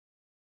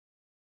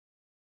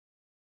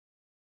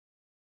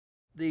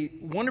The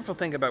wonderful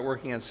thing about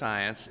working in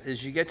science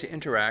is you get to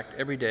interact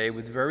every day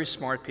with very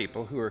smart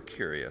people who are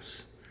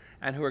curious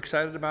and who are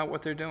excited about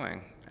what they're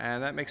doing,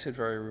 and that makes it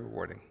very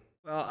rewarding.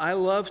 Well, I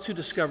love to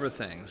discover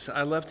things.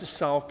 I love to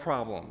solve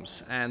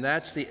problems, and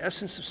that's the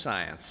essence of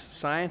science.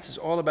 Science is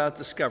all about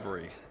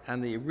discovery,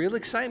 and the real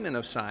excitement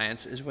of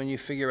science is when you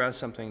figure out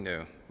something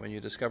new, when you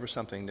discover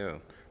something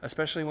new,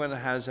 especially when it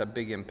has a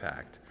big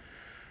impact.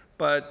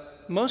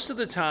 But most of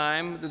the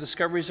time, the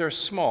discoveries are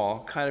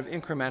small, kind of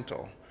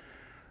incremental.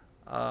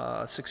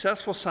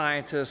 Successful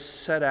scientists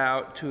set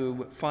out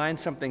to find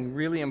something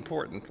really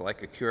important,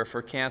 like a cure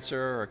for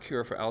cancer or a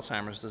cure for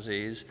Alzheimer's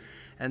disease,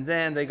 and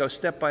then they go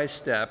step by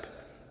step,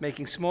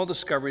 making small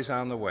discoveries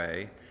on the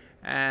way.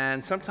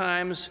 And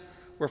sometimes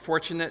we're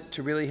fortunate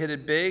to really hit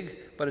it big,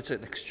 but it's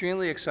an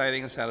extremely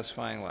exciting and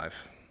satisfying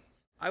life.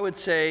 I would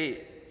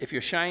say if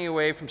you're shying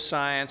away from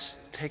science,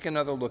 take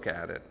another look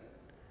at it.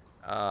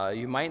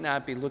 You might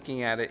not be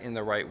looking at it in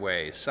the right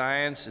way.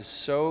 Science is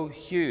so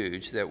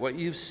huge that what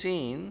you've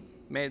seen,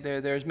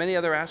 there's many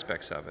other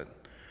aspects of it.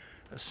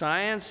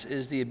 Science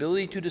is the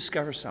ability to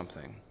discover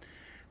something,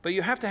 but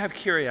you have to have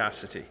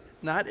curiosity.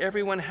 Not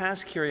everyone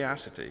has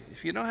curiosity.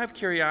 If you don't have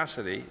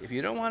curiosity, if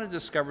you don't want to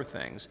discover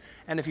things,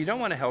 and if you don't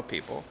want to help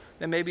people,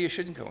 then maybe you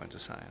shouldn't go into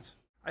science.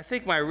 I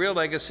think my real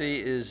legacy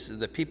is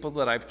the people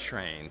that I've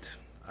trained.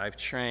 I've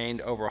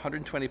trained over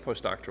 120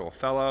 postdoctoral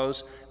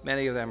fellows.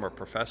 Many of them are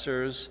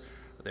professors.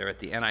 They're at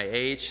the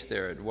NIH,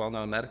 they're at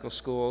well-known medical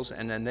schools,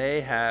 and then they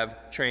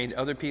have trained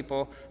other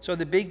people. So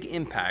the big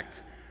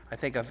impact, I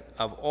think, of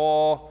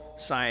all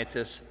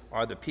scientists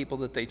are the people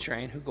that they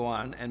train who go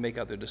on and make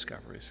other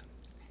discoveries.